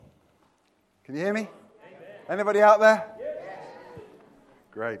Can you hear me? Anybody out there?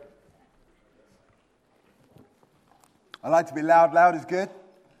 Great. I like to be loud. Loud is good.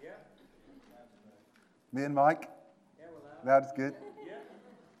 Me and Mike? Loud is good.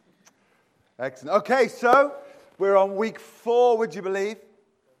 Excellent. Okay, so we're on week 4, would you believe,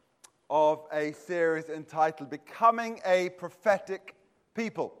 of a series entitled Becoming a Prophetic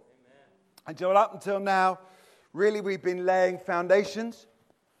People. And so up until now, really we've been laying foundations.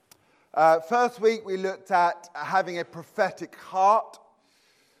 First week we looked at having a prophetic heart,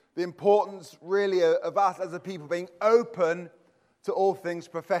 the importance really of us as a people being open to all things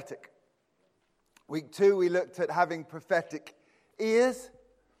prophetic. Week 2 we looked at having prophetic ears,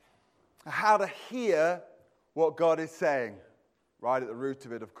 how to hear what God is saying, right at the root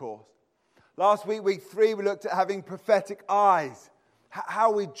of it, of course. Last week, week 3, we looked at having prophetic eyes,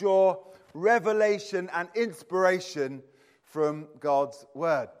 how we draw revelation and inspiration from God's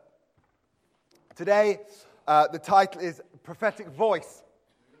word. Today, the title is Prophetic Voice.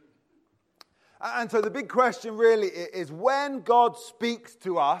 And so the big question really is, when God speaks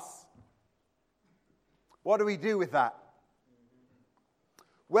to us, what do we do with that?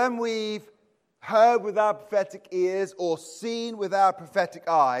 When we've heard with our prophetic ears or seen with our prophetic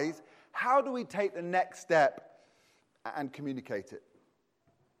eyes, how do we take the next step and communicate it?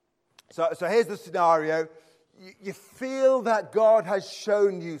 So here's the scenario. You feel that God has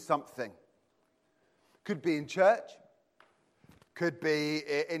shown you something. Could be in church. Could be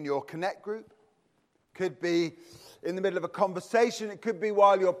in your connect group. Could be in the middle of a conversation. It could be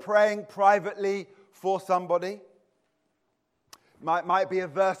while you're praying privately for somebody. Might be a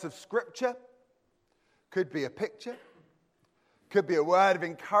verse of scripture. Could be a picture. Could be a word of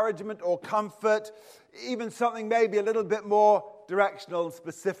encouragement or comfort. Even something maybe a little bit more directional and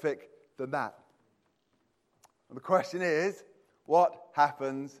specific than that. And the question is, what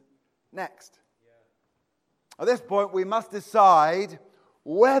happens next? At this point, we must decide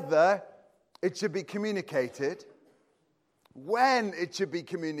whether it should be communicated, when it should be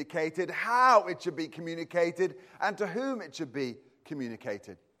communicated, how it should be communicated, and to whom it should be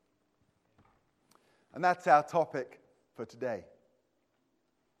communicated. And that's our topic for today.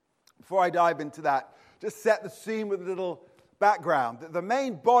 Before I dive into that, just set the scene with a little background. The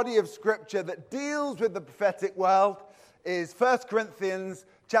main body of Scripture that deals with the prophetic world is 1 Corinthians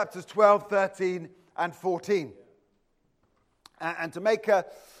chapters 12, 13, and 14. And to make a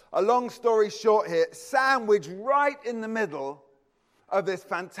long story short here, sandwiched right in the middle of this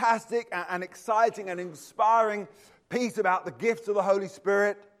fantastic and exciting and inspiring piece about the gifts of the Holy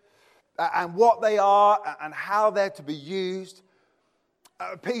Spirit and what they are and how they're to be used.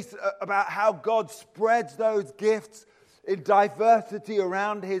 A piece about how God spreads those gifts in diversity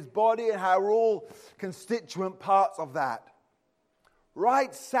around his body and how we're all constituent parts of that.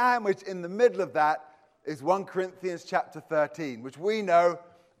 Right sandwiched in the middle of that is 1 Corinthians chapter 13, which we know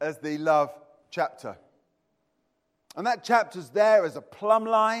as the love chapter. And that chapter's there as a plumb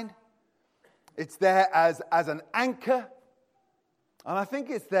line. It's there as an anchor. And I think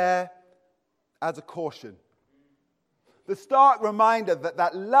it's there as a caution. The stark reminder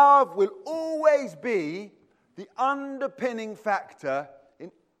that love will always be the underpinning factor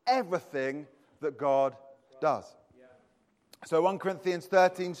in everything that God does. So 1 Corinthians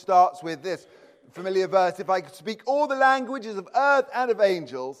 13 starts with this familiar verse: if I could speak all the languages of earth and of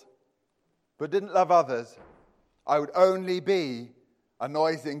angels, but didn't love others, I would only be a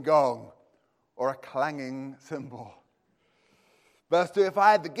noising gong or a clanging cymbal. Verse 2, if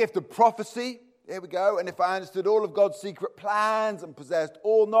I had the gift of prophecy, here we go, and if I understood all of God's secret plans and possessed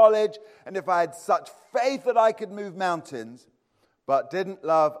all knowledge, and if I had such faith that I could move mountains, but didn't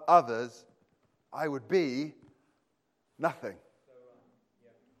love others, I would be nothing.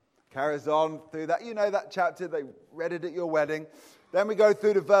 Carries on through that. You know that chapter. They read it at your wedding. Then we go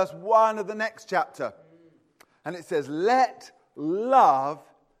through to verse 1 of the next chapter. And it says, let love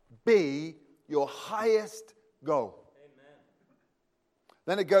be your highest goal.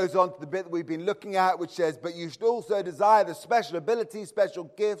 Then it goes on to the bit that we've been looking at, which says, but you should also desire the special abilities, special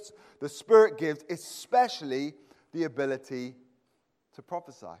gifts the Spirit gives, especially the ability to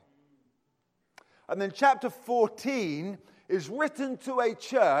prophesy. And then chapter 14 is written to a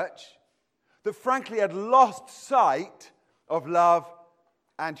church that frankly had lost sight of love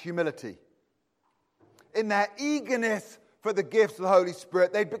and humility. In their eagerness for the gifts of the Holy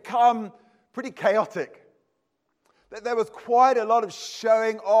Spirit, they'd become pretty chaotic. There was quite a lot of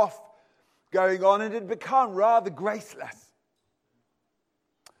showing off going on, and it had become rather graceless.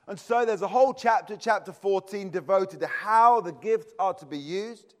 And so there's a whole chapter, chapter 14, devoted to how the gifts are to be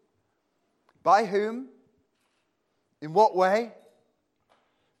used, by whom, in what way,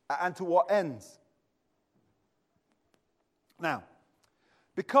 and to what ends. Now,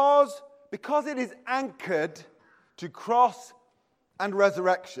 because it is anchored to cross and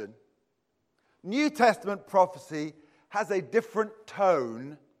resurrection, New Testament prophecy has a different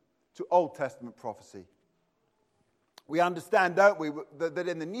tone to Old Testament prophecy. We understand, don't we, that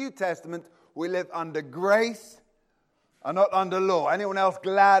in the New Testament we live under grace and not under law. Anyone else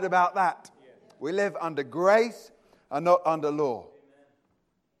glad about that? Yeah. We live under grace and not under law. Amen.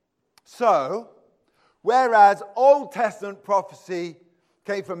 So, whereas Old Testament prophecy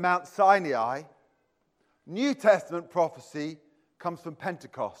came from Mount Sinai, New Testament prophecy comes from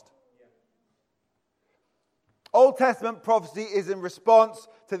Pentecost. Yeah. Old Testament prophecy is in response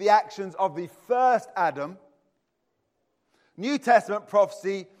to the actions of the first Adam. New Testament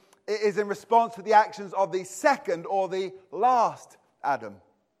prophecy is in response to the actions of the second or the last Adam.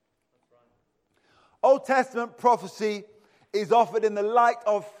 That's right. Old Testament prophecy is offered in the light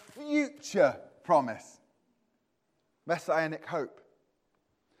of future promise, messianic hope.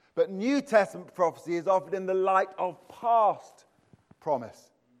 But New Testament prophecy is offered in the light of past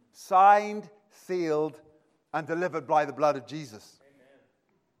promise, signed, sealed, and delivered by the blood of Jesus. Amen.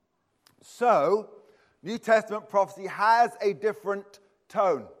 So, New Testament prophecy has a different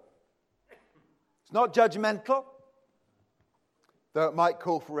tone. It's not judgmental, though it might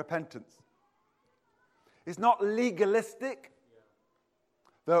call for repentance. It's not legalistic,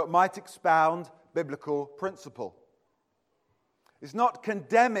 though it might expound biblical principle. It's not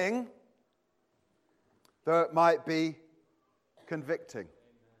condemning, though it might be convicting.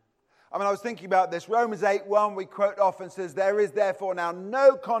 I mean, I was thinking about this. Romans 8:1, we quote often, says, "There is therefore now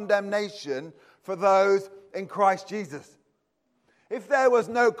no condemnation for those in Christ Jesus." If there was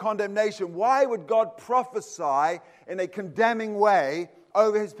no condemnation, why would God prophesy in a condemning way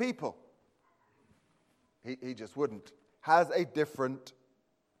over his people? He just wouldn't. Has a different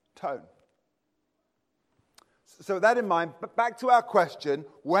tone. So with that in mind, back to our question,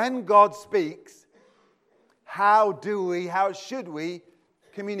 when God speaks, how should we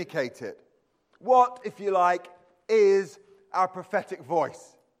communicate it? What, if you like, is our prophetic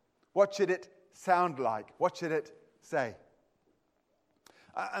voice? What should it sound like? What should it say?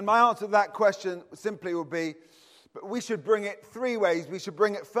 And my answer to that question simply would be, we should bring it three ways. We should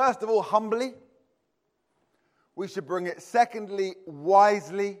bring it, first of all, humbly. We should bring it, secondly,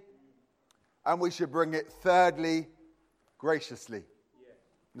 wisely. And we should bring it, thirdly, graciously. Yeah.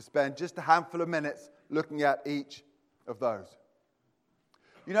 We'll spend just a handful of minutes looking at each of those.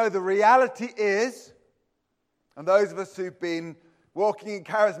 You know, the reality is, and those of us who've been walking in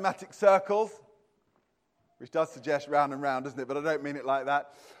charismatic circles, which does suggest round and round, doesn't it? But I don't mean it like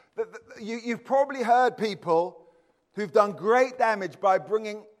that. You've probably heard people who've done great damage by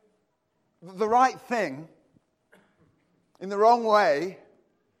bringing the right thing in the wrong way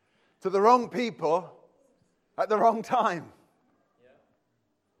to the wrong people at the wrong time. Yeah.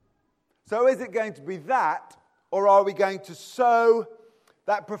 So is it going to be that, or are we going to sow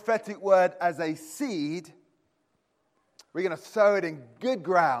that prophetic word as a seed? We're going to sow it in good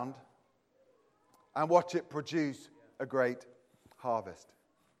ground and watch it produce a great harvest.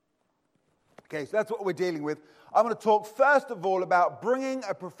 Okay, so that's what we're dealing with. I'm going to talk first of all about bringing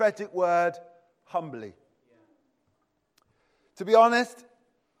a prophetic word humbly. Yeah. To be honest,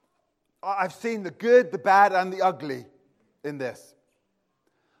 I've seen the good, the bad, and the ugly in this.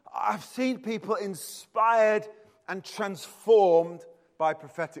 I've seen people inspired and transformed by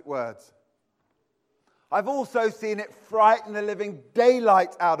prophetic words. I've also seen it frighten the living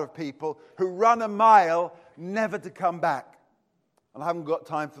daylight out of people who run a mile never to come back. And I haven't got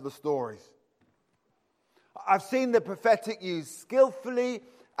time for the stories. I've seen the prophetic used skillfully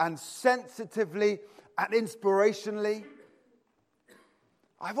and sensitively and inspirationally.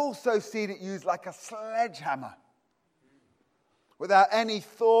 I've also seen it used like a sledgehammer, without any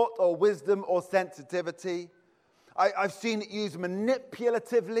thought or wisdom or sensitivity. I've seen it used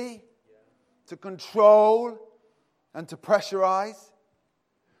manipulatively to control and to pressurize.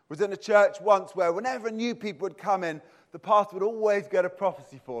 I was in a church once where whenever new people would come in, the pastor would always get a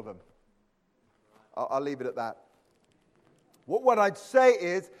prophecy for them. I'll leave it at that. What I'd say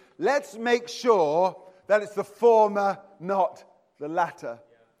is, let's make sure that it's the former, not the latter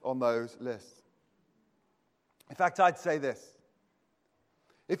on those lists. In fact, I'd say this.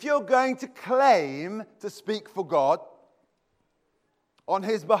 If you're going to claim to speak for God on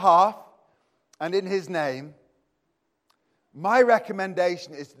his behalf and in his name, my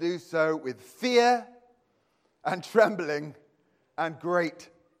recommendation is to do so with fear and trembling and great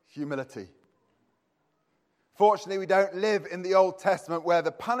humility. Fortunately, we don't live in the Old Testament where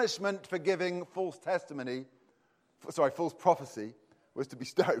the punishment for giving false prophecy was to be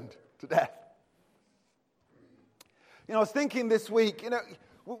stoned to death. I was thinking this week,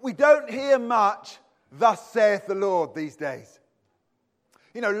 we don't hear much, "Thus saith the Lord," these days.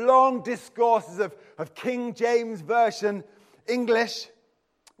 Long discourses of King James Version English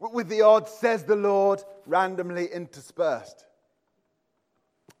with the odd "says the Lord" randomly interspersed.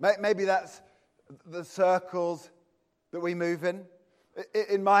 Maybe that's the circles that we move in.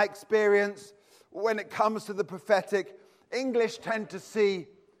 In my experience, when it comes to the prophetic, English tend to see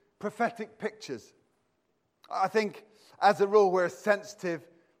prophetic pictures. I think, as a rule, we're a sensitive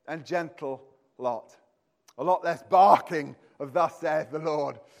and gentle lot. A lot less barking of "Thus saith the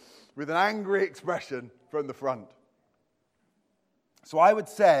Lord" with an angry expression from the front. So I would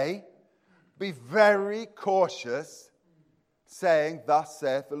say, be very cautious saying "Thus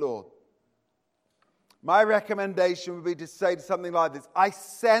saith the Lord." My recommendation would be to say something like this: I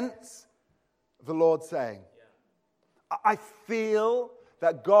sense the Lord saying. I feel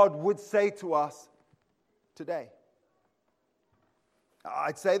that God would say to us today.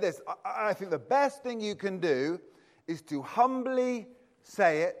 I'd say this: I think the best thing you can do is to humbly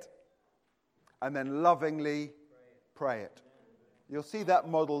say it and then lovingly pray it. You'll see that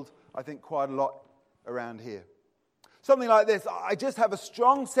modeled, I think, quite a lot around here. Something like this: I just have a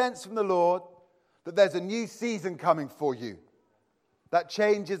strong sense from the Lord that there's a new season coming for you. That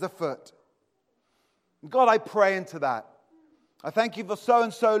change is afoot. God, I pray into that. I thank you for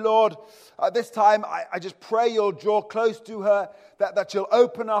so-and-so, Lord. This time, I just pray you'll draw close to her, that you'll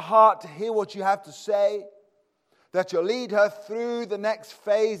open her heart to hear what you have to say, that you'll lead her through the next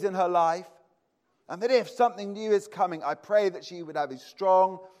phase in her life, and that if something new is coming, I pray that she would have a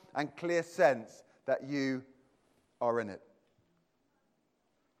strong and clear sense that you are in it.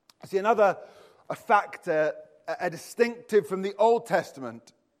 See, another factor, a distinctive from the Old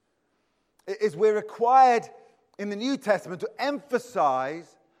Testament, is we're required in the New Testament to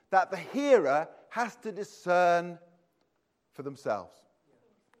emphasize that the hearer has to discern for themselves.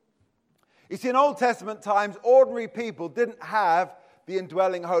 You see, in Old Testament times, ordinary people didn't have the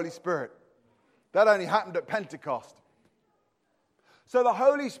indwelling Holy Spirit. That only happened at Pentecost. So the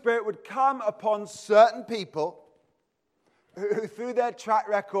Holy Spirit would come upon certain people who through their track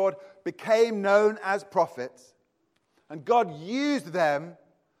record became known as prophets, and God used them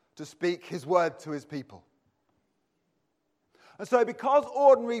to speak his word to his people. And so because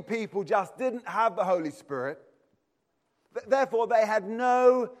ordinary people just didn't have the Holy Spirit, therefore they had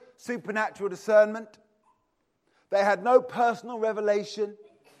no supernatural discernment, they had no personal revelation,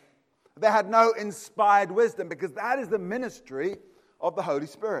 they had no inspired wisdom, because that is the ministry of the Holy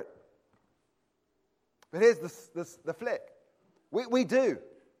Spirit. But here's the flick. We do.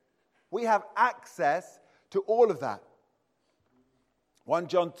 We have access to all of that. 1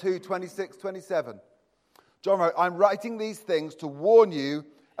 John 2, 26, 27. John wrote, "I'm writing these things to warn you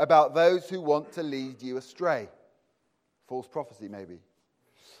about those who want to lead you astray." False prophecy, maybe.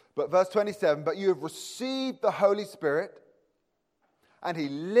 But verse 27, "But you have received the Holy Spirit, and he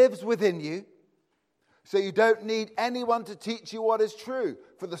lives within you, so you don't need anyone to teach you what is true.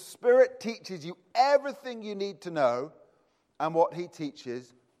 For the Spirit teaches you everything you need to know, and what he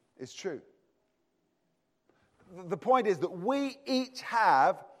teaches is true." The point is that we each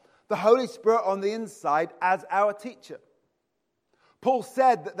have the Holy Spirit on the inside as our teacher. Paul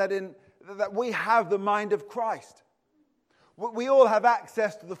said that we have the mind of Christ. We all have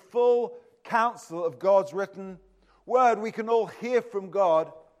access to the full counsel of God's written word. We can all hear from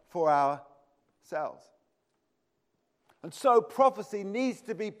God for ourselves. And so prophecy needs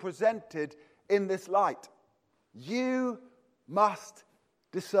to be presented in this light. You must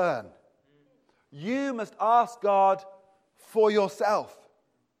discern. You must ask God for yourself.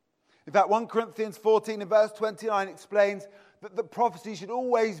 In fact, 1 Corinthians 14 and verse 29 explains that the prophecy should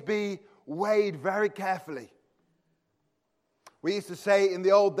always be weighed very carefully. We used to say in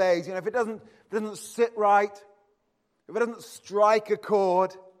the old days, if it doesn't sit right, if it doesn't strike a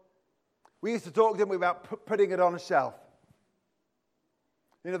chord, we used to talk to them about putting it on a shelf.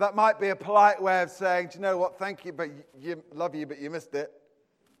 That might be a polite way of saying, "Do you know what, thank you, but love you, but you missed it."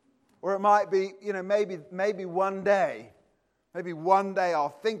 Or it might be, maybe one day I'll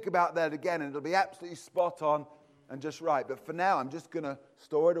think about that again and it'll be absolutely spot on and just right. But for now, I'm just going to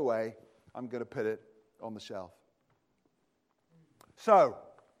store it away. I'm going to put it on the shelf. So,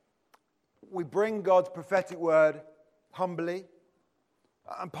 we bring God's prophetic word humbly.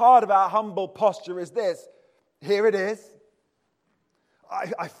 And part of our humble posture is this. Here it is.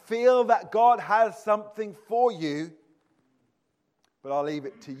 I feel that God has something for you, but I'll leave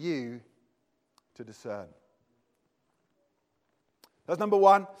it to you to discern. That's number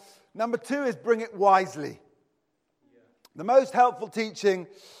one. Number two is bring it wisely. The most helpful teaching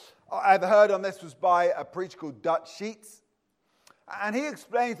I ever heard on this was by a preacher called Dutch Sheets. And he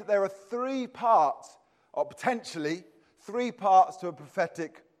explains that there are three parts, or potentially three parts to a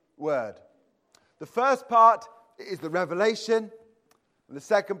prophetic word. The first part is the revelation, and the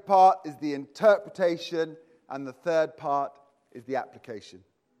second part is the interpretation, and the third part is the application.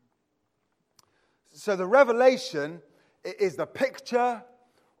 So the revelation is the picture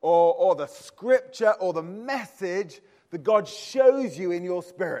or the scripture or the message that God shows you in your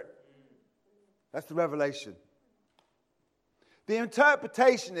spirit. That's the revelation. The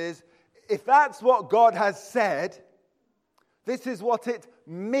interpretation is, if that's what God has said, this is what it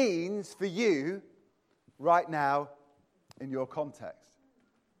means for you right now in your context.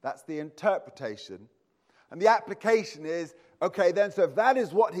 That's the interpretation. And the application is, okay then, so if that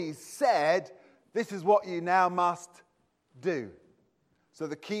is what he said, this is what you now must do. So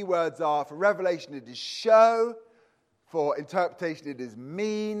the key words are, for revelation it is show, for interpretation it is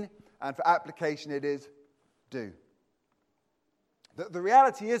mean, and for application it is do. The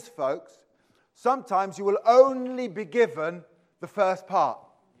reality is, folks, sometimes you will only be given the first part,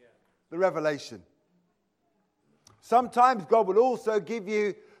 the revelation. Sometimes God will also give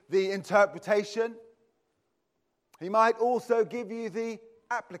you the interpretation. He might also give you the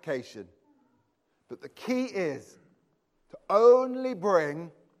application. But the key is to only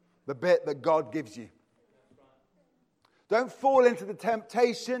bring the bit that God gives you. Don't fall into the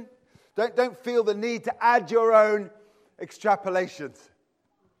temptation. Don't feel the need to add your own extrapolations.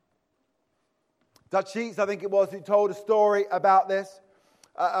 Dutch Sheets, I think it was, who told a story about this.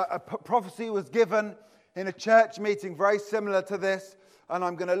 A prophecy was given in a church meeting very similar to this. And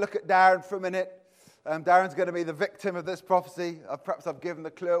I'm going to look at Darren for a minute. Darren's going to be the victim of this prophecy. Perhaps I've given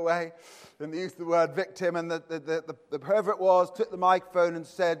the clue away in the use of the word victim. And whoever it was took the microphone and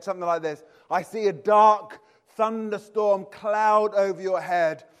said something like this: I see a dark thunderstorm cloud over your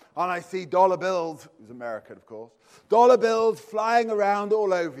head, and I see dollar bills. It was American, of course. Dollar bills flying around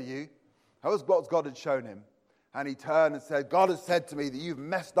all over you. That was what God had shown him. And he turned and said, God has said to me that you've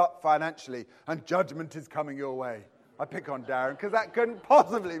messed up financially and judgment is coming your way. I pick on Darren because that couldn't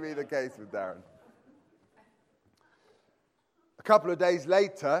possibly be the case with Darren. A couple of days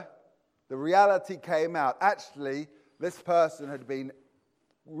later, the reality came out. Actually, this person had been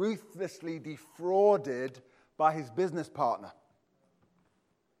ruthlessly defrauded by his business partner.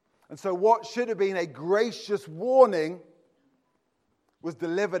 And so what should have been a gracious warning was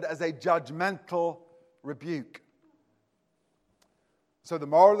delivered as a judgmental rebuke. So the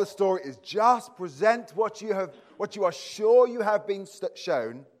moral of the story is, just present what you are sure you have been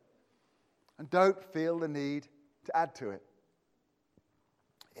shown, and don't feel the need to add to it.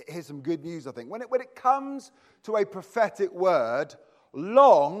 Here's some good news, I think. When it comes to a prophetic word,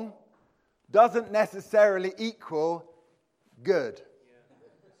 long doesn't necessarily equal good.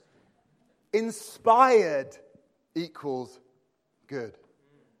 Inspired equals good.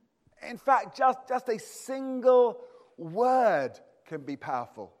 In fact, just a single word can be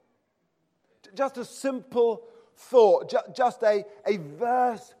powerful. Just a simple thought, just a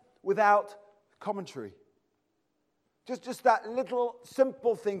verse without commentary. Just that little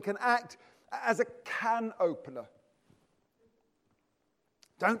simple thing can act as a can opener.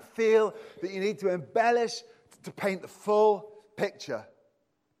 Don't feel that you need to embellish to paint the full picture,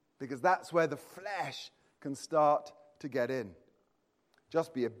 because that's where the flesh can start to get in.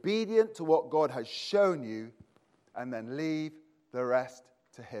 Just be obedient to what God has shown you, and then leave the rest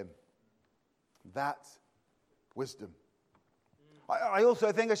to Him. That's wisdom. I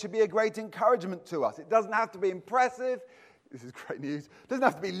also think it should be a great encouragement to us. It doesn't have to be impressive. This is great news. It doesn't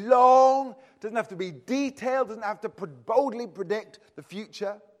have to be long. It doesn't have to be detailed. It doesn't have to boldly predict the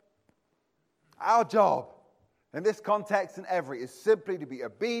future. Our job in this context and every is simply to be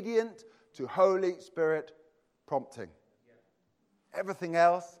obedient to Holy Spirit prompting. Everything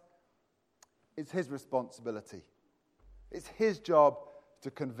else is His responsibility. It's His job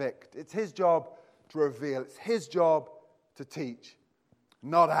to convict. It's His job to reveal. It's His job to teach,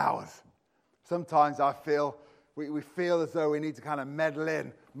 not ours. Sometimes I feel we feel as though we need to kind of muddle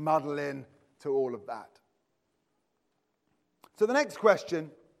in to all of that. So the next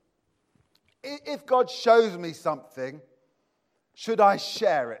question, if God shows me something, should I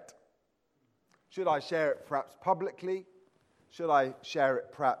share it? Should I share it perhaps publicly? Should I share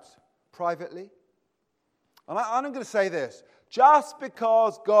it perhaps privately? And I'm going to say this. Just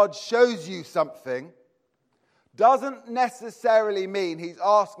because God shows you something doesn't necessarily mean He's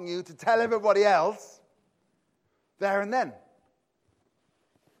asking you to tell everybody else there and then.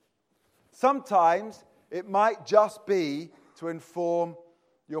 Sometimes it might just be to inform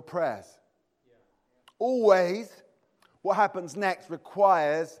your prayers. Always, what happens next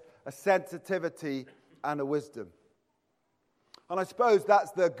requires a sensitivity and a wisdom. And I suppose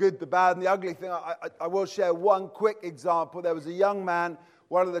that's the good, the bad, and the ugly thing. I will share one quick example. There was a young man,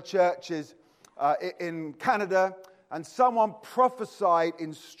 one of the churches in Canada, and someone prophesied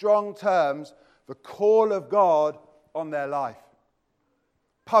in strong terms the call of God on their life.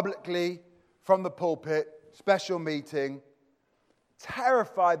 Publicly, from the pulpit, special meeting,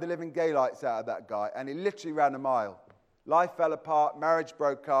 terrified the living daylights out of that guy, and he literally ran a mile. Life fell apart, marriage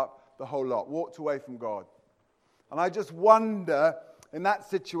broke up, the whole lot, walked away from God. And I just wonder, in that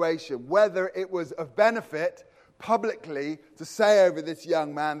situation, whether it was of benefit publicly to say over this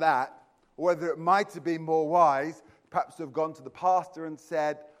young man that, or whether it might have been more wise perhaps to have gone to the pastor and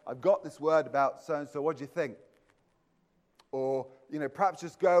said, I've got this word about so-and-so, what do you think? Or, perhaps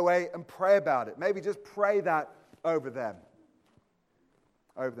just go away and pray about it. Maybe just pray that over them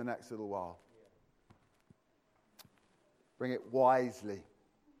over the next little while. Bring it wisely.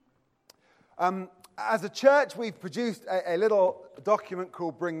 As a church, we've produced a little document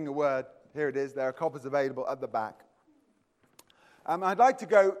called Bringing a Word. Here it is. There are copies available at the back. I'd like to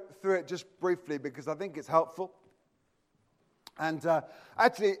go through it just briefly because I think it's helpful. And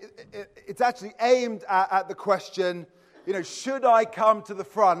it's actually aimed at the question, should I come to the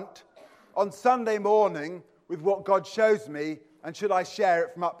front on Sunday morning with what God shows me, and should I share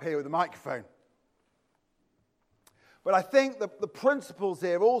it from up here with a microphone? But I think the principles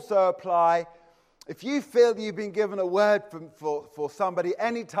here also apply if you feel you've been given a word for somebody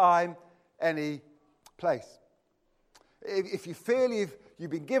anytime, any place. If you feel you've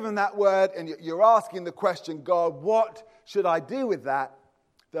been given that word and you're asking the question, God, what should I do with that?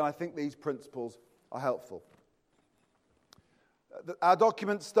 Then I think these principles are helpful. Our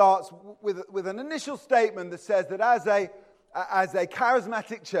document starts with an initial statement that says that as a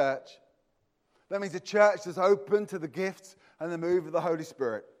charismatic church, that means a church that's open to the gifts and the move of the Holy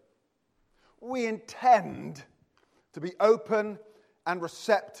Spirit. We intend to be open and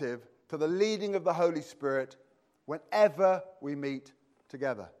receptive to the leading of the Holy Spirit whenever we meet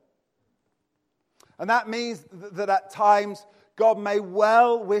together. And that means that at times God may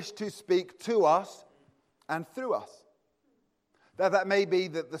well wish to speak to us and through us. That may be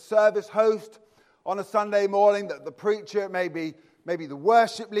the service host on a Sunday morning, that the preacher, it may be the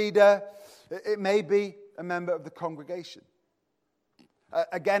worship leader, it may be a member of the congregation.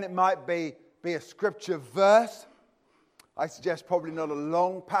 Again, it might be a scripture verse. I suggest probably not a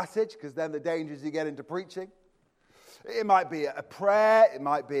long passage, because then the danger is you get into preaching. It might be a prayer, it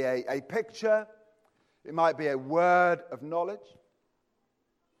might be a picture, it might be a word of knowledge.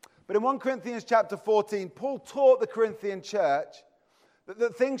 But in 1 Corinthians chapter 14, Paul taught the Corinthian church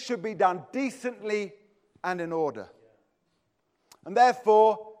that things should be done decently and in order. And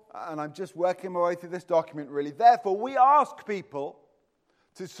therefore, and I'm just working my way through this document really, therefore we ask people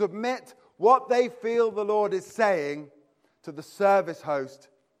to submit what they feel the Lord is saying to the service host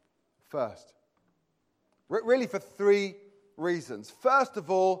first. Really for three reasons. First of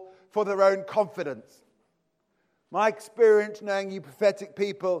all, for their own confidence. My experience knowing you prophetic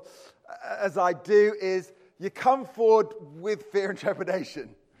people as I do is you come forward with fear and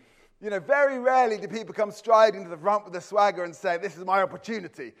trepidation. Very rarely do people come striding to the front with a swagger and say, this is my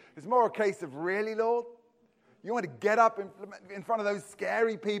opportunity. It's more a case of, really, Lord? You want to get up in front of those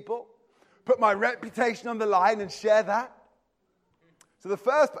scary people, put my reputation on the line and share that? So the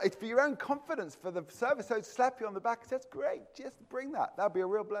first, it's for your own confidence, for the service host to slap you on the back and say, that's great, just bring that. That'll be a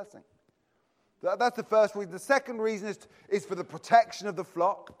real blessing. That's the first reason. The second reason is for the protection of the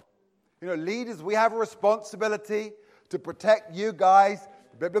flock. Leaders, we have a responsibility to protect you guys.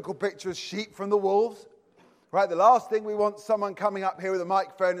 The biblical picture is sheep from the wolves. Right? The last thing we want someone coming up here with a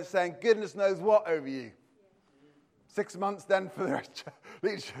microphone and saying, goodness knows what over you. 6 months then for the rest of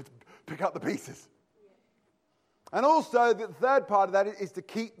leadership to pick up the pieces. And also, the third part of that is to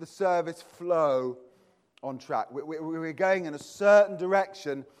keep the service flow on track. We're going in a certain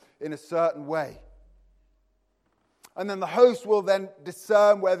direction in a certain way. And then the host will then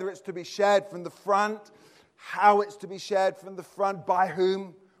discern whether it's to be shared from the front, how it's to be shared from the front, by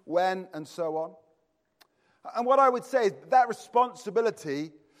whom, when, and so on. And what I would say is that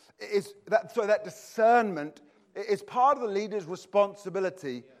responsibility that discernment is part of the leader's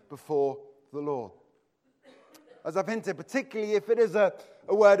responsibility before the Lord. As I've hinted, particularly if it is a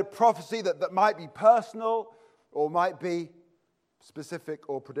word of prophecy that might be personal or might be specific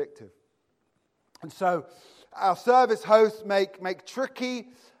or predictive. And so our service hosts make tricky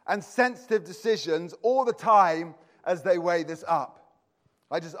and sensitive decisions all the time as they weigh this up.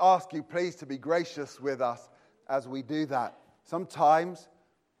 I just ask you, please, to be gracious with us as we do that. Sometimes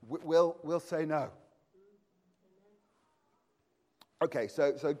we'll say no. Okay,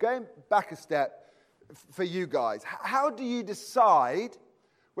 so going back a step for you guys, how do you decide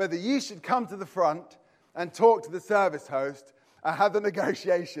whether you should come to the front and talk to the service host and have the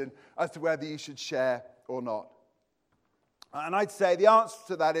negotiation as to whether you should share or not? And I'd say the answer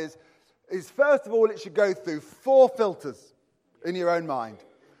to that is first of all, it should go through 4 filters in your own mind.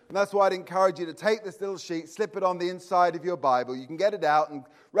 And that's why I'd encourage you to take this little sheet, slip it on the inside of your Bible. You can get it out and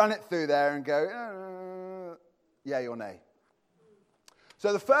run it through there and go, yay or nay.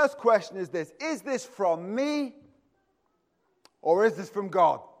 So the first question is this from me or is this from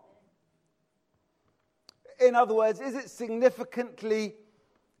God? In other words, is it significantly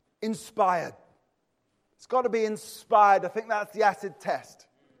inspired? It's got to be inspired. I think that's the acid test.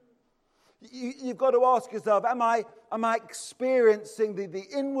 You've got to ask yourself, am I experiencing the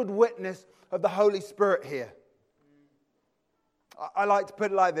inward witness of the Holy Spirit here? I like to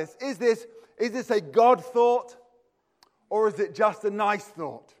put it like this. Is this a God thought or is it just a nice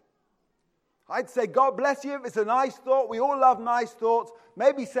thought? I'd say God bless you if it's a nice thought. We all love nice thoughts.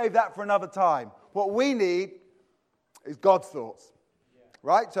 Maybe save that for another time. What we need is God's thoughts.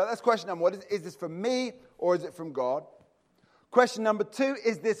 Right? So that's question number 1. Is this from me or is it from God? Question number 2,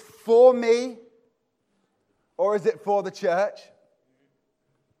 is this for me or is it for the church?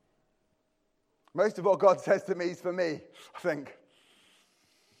 Most of what God says to me is for me, I think.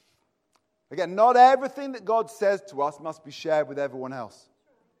 Again, not everything that God says to us must be shared with everyone else.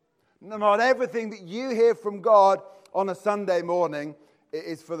 Not everything that you hear from God on a Sunday morning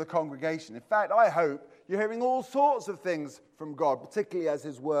is for the congregation. In fact, I hope you're hearing all sorts of things from God, particularly as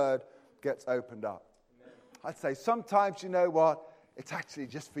His Word gets opened up. I'd say sometimes, you know what, it's actually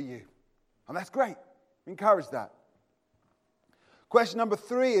just for you. And that's great. Encourage that. Question number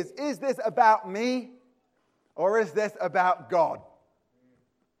 3 is this about me or is this about God?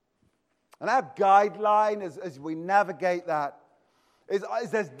 And our guideline as we navigate that is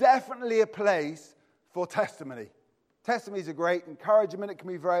there's definitely a place for testimony. Testimony is a great encouragement. It can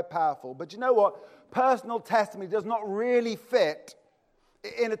be very powerful. But you know what? Personal testimony does not really fit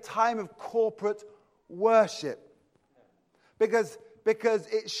in a time of corporate worship. Because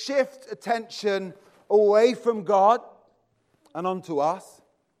it shifts attention away from God and onto us.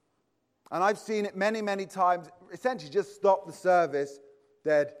 And I've seen it many, many times. Essentially just stop the service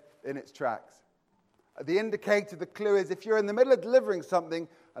dead in its tracks. The indicator, the clue is if you're in the middle of delivering something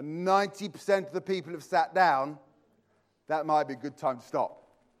and 90% of the people have sat down, that might be a good time to stop.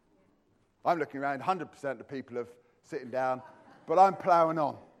 I'm looking around, 100% of people are sitting down, but I'm ploughing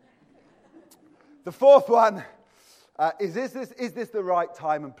on. The fourth one, is this the right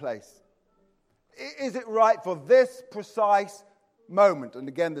time and place? Is it right for this precise moment? And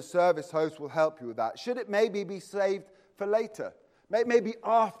again, the service host will help you with that. Should it maybe be saved for later? Maybe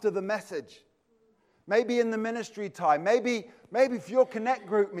after the message. Maybe in the ministry time. Maybe for your connect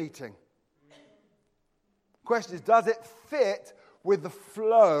group meeting. The question is, does it fit with the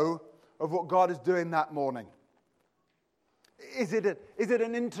flow of what God is doing that morning? Is it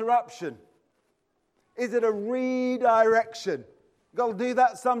an interruption? Is it a redirection? God will do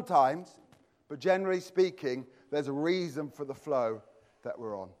that sometimes, but generally speaking, there's a reason for the flow that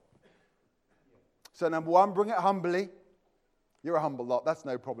we're on. So number 1, bring it humbly. You're a humble lot, that's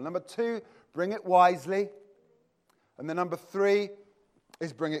no problem. Number 2, bring it wisely. And then number 3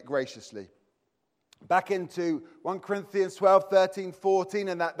 is bring it graciously. Back into 1 Corinthians 12, 13, 14,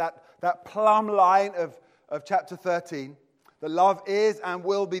 and that plumb line of chapter 13. That love is and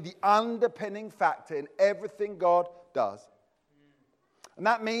will be the underpinning factor in everything God does. And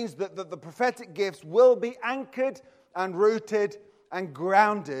that means that the prophetic gifts will be anchored and rooted and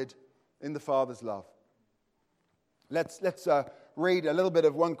grounded in the Father's love. Let's read a little bit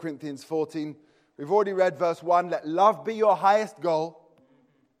of 1 Corinthians 14. We've already read verse 1. Let love be your highest goal.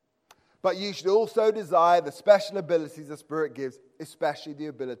 But you should also desire the special abilities the Spirit gives, especially the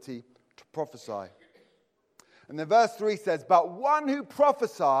ability to prophesy. And then verse 3 says, but one who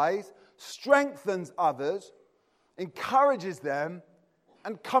prophesies strengthens others, encourages them,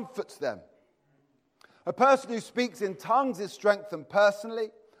 and comforts them. A person who speaks in tongues is strengthened personally,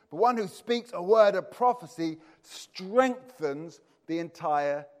 but one who speaks a word of prophecy strengthens the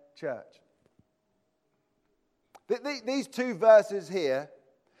entire church. These 2 verses here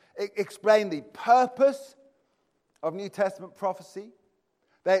explain the purpose of New Testament prophecy.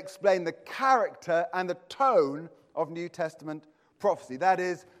 They explain the character and the tone of New Testament prophecy. That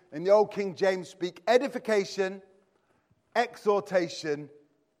is, in the old King James speak, edification, exhortation,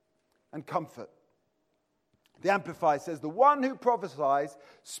 and comfort. The Amplified says, the one who prophesies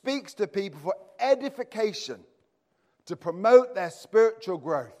speaks to people for edification, to promote their spiritual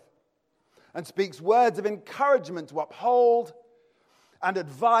growth, and speaks words of encouragement to uphold and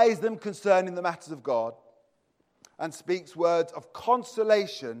advise them concerning the matters of God, and speaks words of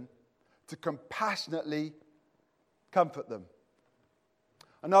consolation to compassionately comfort them.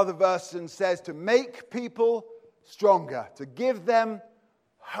 Another version says to make people stronger, to give them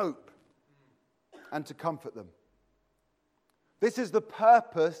hope, and to comfort them. This is the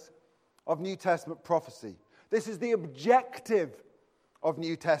purpose of New Testament prophecy. This is the objective of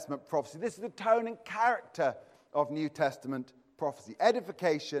New Testament prophecy. This is the tone and character of New Testament prophecy.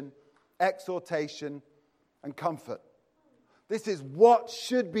 Edification, exhortation, and comfort. This is what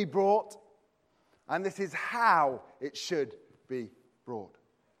should be brought, and this is how it should be brought.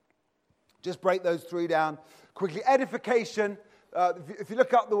 Just break those three down quickly. Edification, if you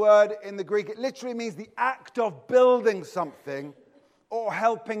look up the word in the Greek, it literally means the act of building something or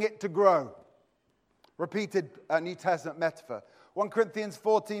helping it to grow. Repeated New Testament metaphor. 1 Corinthians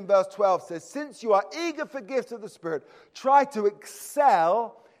 14 verse 12 says, since you are eager for gifts of the Spirit, try to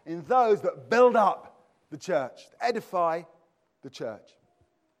excel in those that build up the church, edify the church.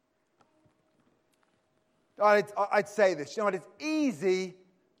 I'd say this, you know what, it's easy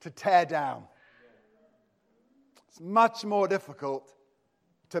to tear down. It's much more difficult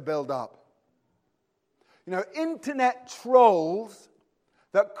to build up. You know, internet trolls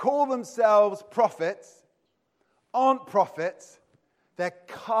that call themselves prophets aren't prophets, they're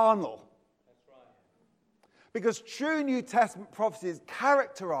carnal. That's right. Because true New Testament prophecy is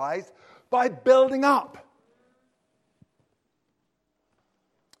characterized by building up.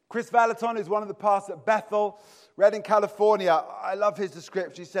 Chris Valaton is one of the pastors at Bethel, Redding, California. I love his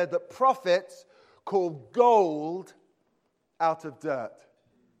description. He said that prophets call gold out of dirt.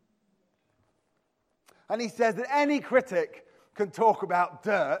 And he says that any critic can talk about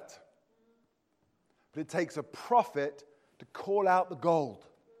dirt, but it takes a prophet to call out the gold.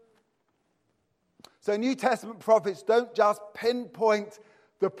 So New Testament prophets don't just pinpoint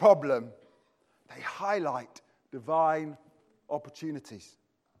the problem, they highlight divine opportunities.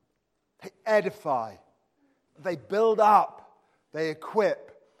 They edify, they build up, they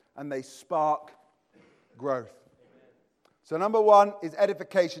equip, and they spark growth. So number one is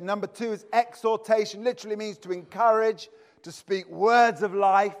edification. Number two is exhortation. Literally means to encourage, to speak words of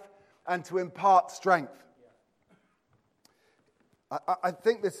life, and to impart strength. I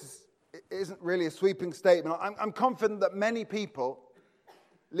think this isn't really a sweeping statement. I'm confident that many people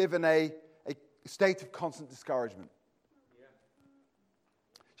live in a state of constant discouragement.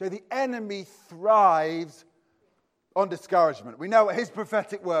 So the enemy thrives on discouragement. We know what his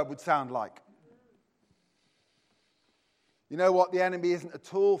prophetic word would sound like. You know what? The enemy isn't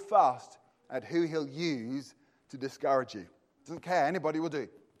at all fussed at who he'll use to discourage you. Doesn't care. Anybody will do. Do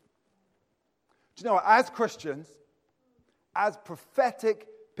you know what? As Christians, as prophetic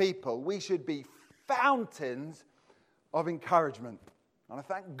people, we should be fountains of encouragement. And I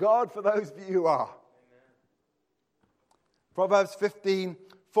thank God for those of you who are. Amen. Proverbs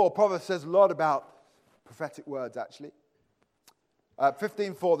 15:4. Proverbs says a lot about prophetic words, actually.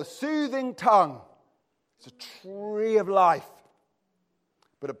 15:4. The soothing tongue is a tree of life,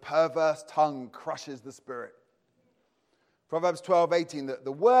 but a perverse tongue crushes the spirit. Proverbs 12:18.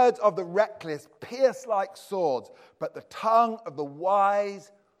 The words of the reckless pierce like swords, but the tongue of the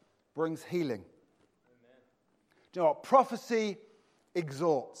wise brings healing. Amen. Do you know what? Prophecy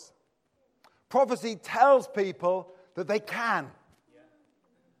exhorts. Prophecy tells people that they can.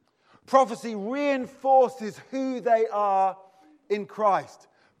 Prophecy reinforces who they are in Christ.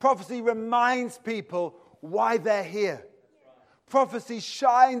 Prophecy reminds people why they're here. Prophecy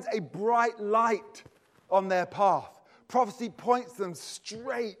shines a bright light on their path. Prophecy points them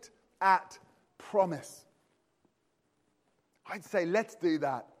straight at promise. I'd say let's do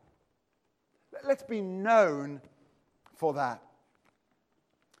that. Let's be known for that.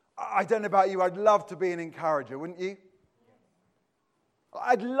 I don't know about you, I'd love to be an encourager, wouldn't you?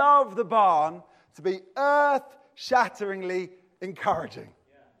 I'd love theBarn to be earth-shatteringly encouraging.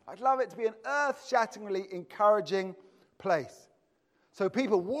 I'd love it to be an earth-shatteringly encouraging place. So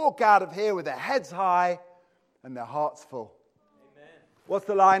people walk out of here with their heads high and their hearts full. Amen. What's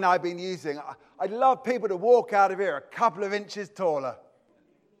the line I've been using? I'd love people to walk out of here a couple of inches taller.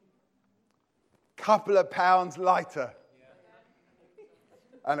 Couple of pounds lighter.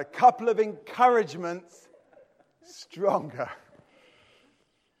 And a couple of encouragements stronger.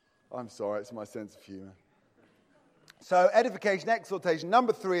 I'm sorry, it's my sense of humor. So edification, exhortation.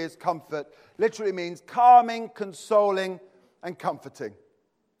 Number 3 is comfort. Literally means calming, consoling, and comforting.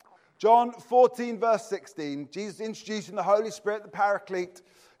 John 14 verse 16, Jesus introducing the Holy Spirit, the Paraclete.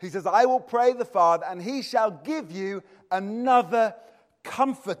 He says, I will pray the Father, and he shall give you another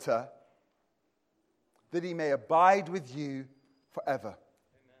comforter, that he may abide with you forever. Amen.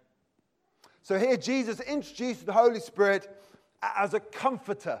 So here Jesus introduces the Holy Spirit as a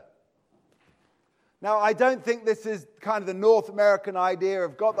comforter. Now, I don't think this is kind of the North American idea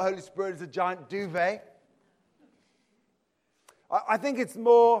of God the Holy Spirit as a giant duvet. I think it's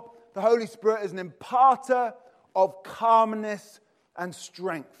more the Holy Spirit as an imparter of calmness and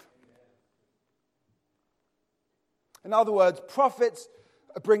strength. In other words, prophets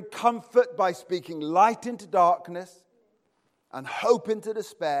bring comfort by speaking light into darkness and hope into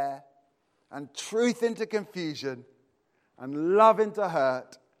despair and truth into confusion and love into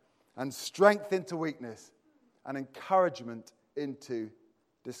hurt and strength into weakness and encouragement into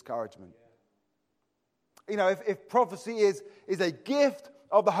discouragement. You know, if prophecy is a gift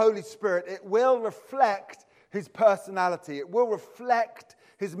of the Holy Spirit, it will reflect his personality. It will reflect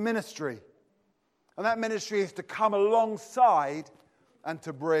his ministry. And that ministry is to come alongside and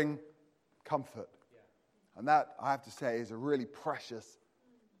to bring comfort. And that, I have to say, is a really precious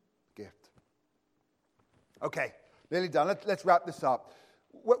gift. Okay, nearly done. Let's wrap this up.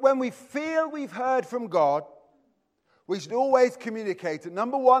 When we feel we've heard from God, we should always communicate it.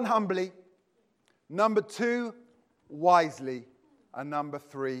 Number one, humbly. Number two, wisely. And number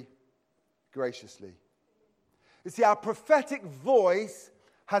three, graciously. You see, our prophetic voice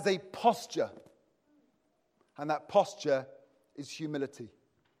has a posture. And that posture is humility.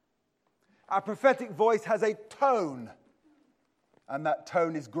 Our prophetic voice has a tone. And that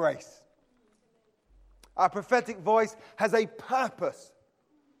tone is grace. Our prophetic voice has a purpose.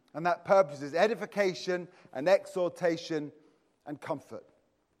 And that purpose is edification and exhortation and comfort.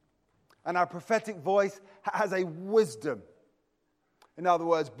 And our prophetic voice has a wisdom. In other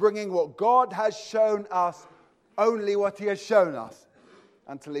words, bringing what God has shown us, only what he has shown us,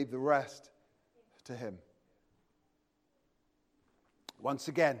 and to leave the rest to him. Once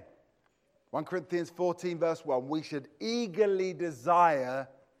again, 1 Corinthians 14 verse 1, we should eagerly desire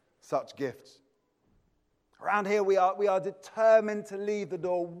such gifts. Around here we are determined to leave the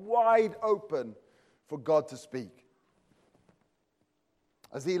door wide open for God to speak.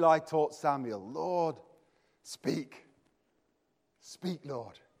 As Eli taught Samuel, Lord, speak. Speak,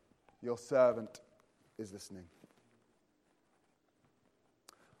 Lord. Your servant is listening.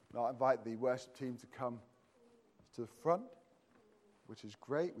 Now I invite the worship team to come to the front, which is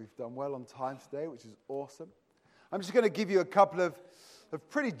great. We've done well on time today, which is awesome. I'm just going to give you a couple of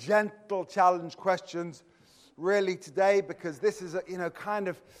pretty gentle challenge questions really today, because this is, kind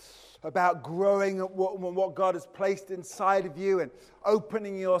of about growing at what God has placed inside of you and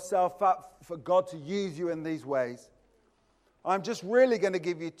opening yourself up for God to use you in these ways. I'm just really going to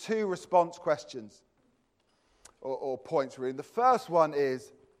give you two response questions or points, really. The first one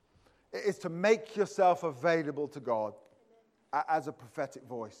is to make yourself available to God as a prophetic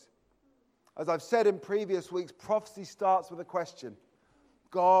voice. As I've said in previous weeks, prophecy starts with a question.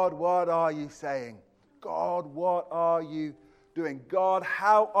 God, what are you saying? God, what are you doing? God,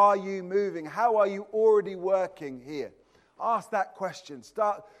 how are you moving? How are you already working here? Ask that question.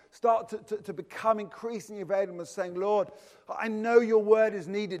 Start to become increasingly available and saying, Lord, I know your word is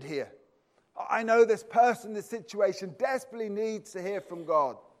needed here. I know this person, this situation desperately needs to hear from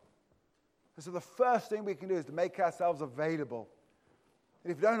God. And so the first thing we can do is to make ourselves available.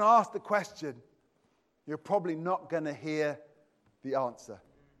 And if you don't ask the question, you're probably not going to hear the answer.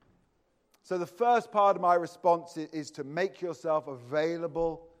 So the first part of my response is to make yourself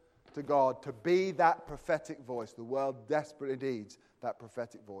available to God, to be that prophetic voice. The world desperately needs that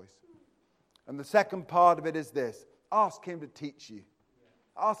prophetic voice. And the second part of it is this. Ask him to teach you.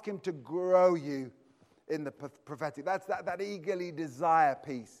 Ask him to grow you in the prophetic. That's that eagerly desire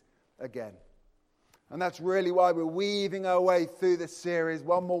piece again. And that's really why we're weaving our way through this series.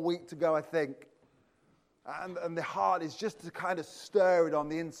 One more week to go, I think. And the heart is just to kind of stir it on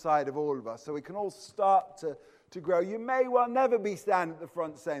the inside of all of us so we can all start to grow. You may well never be standing at the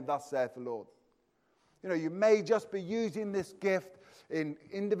front saying, thus saith the Lord. You may just be using this gift in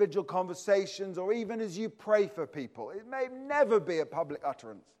individual conversations or even as you pray for people. It may never be a public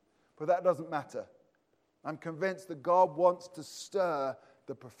utterance, but that doesn't matter. I'm convinced that God wants to stir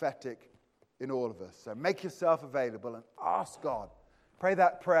the prophetic in all of us. So make yourself available and ask God. Pray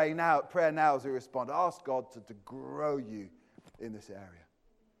that prayer now as we respond. Ask God to grow you in this area.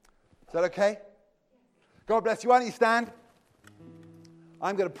 Is that okay? God bless you. Why don't you stand?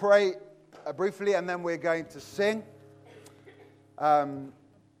 I'm going to pray briefly and then we're going to sing.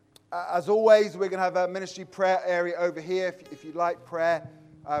 As always, we're going to have a ministry prayer area over here. If you'd like prayer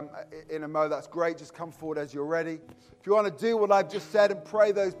in a moment, that's great. Just come forward as you're ready. If you want to do what I've just said and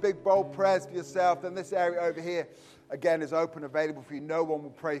pray those big, bold prayers for yourself, then this area over here, again, is open, available for you. No one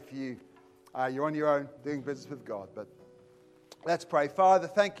will pray for you. You're on your own, doing business with God. But Let's pray. Father,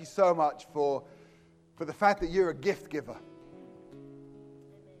 thank you so much for the fact that you're a gift giver.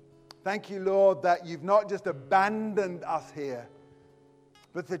 Thank you, Lord, that you've not just abandoned us here,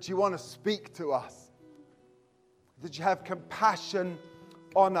 but that you want to speak to us. That you have compassion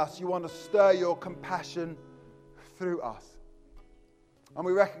on us. You want to stir your compassion through us. And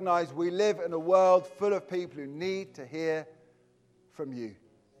we recognize we live in a world full of people who need to hear from you.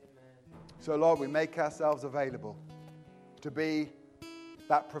 So, Lord, we make ourselves available to be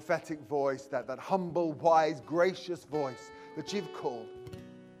that prophetic voice, that humble, wise, gracious voice that you've called.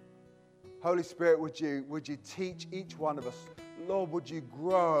 Holy Spirit, would you teach each one of us? Lord, would you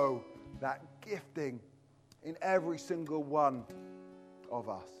grow that gifting in every single one of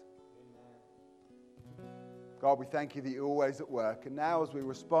us? God, we thank you that you're always at work. And now as we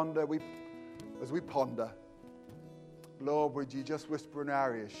respond, as we ponder, Lord, would you just whisper in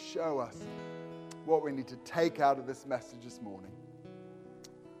our ears, show us what we need to take out of this message this morning.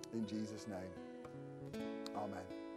 In Jesus' name, amen.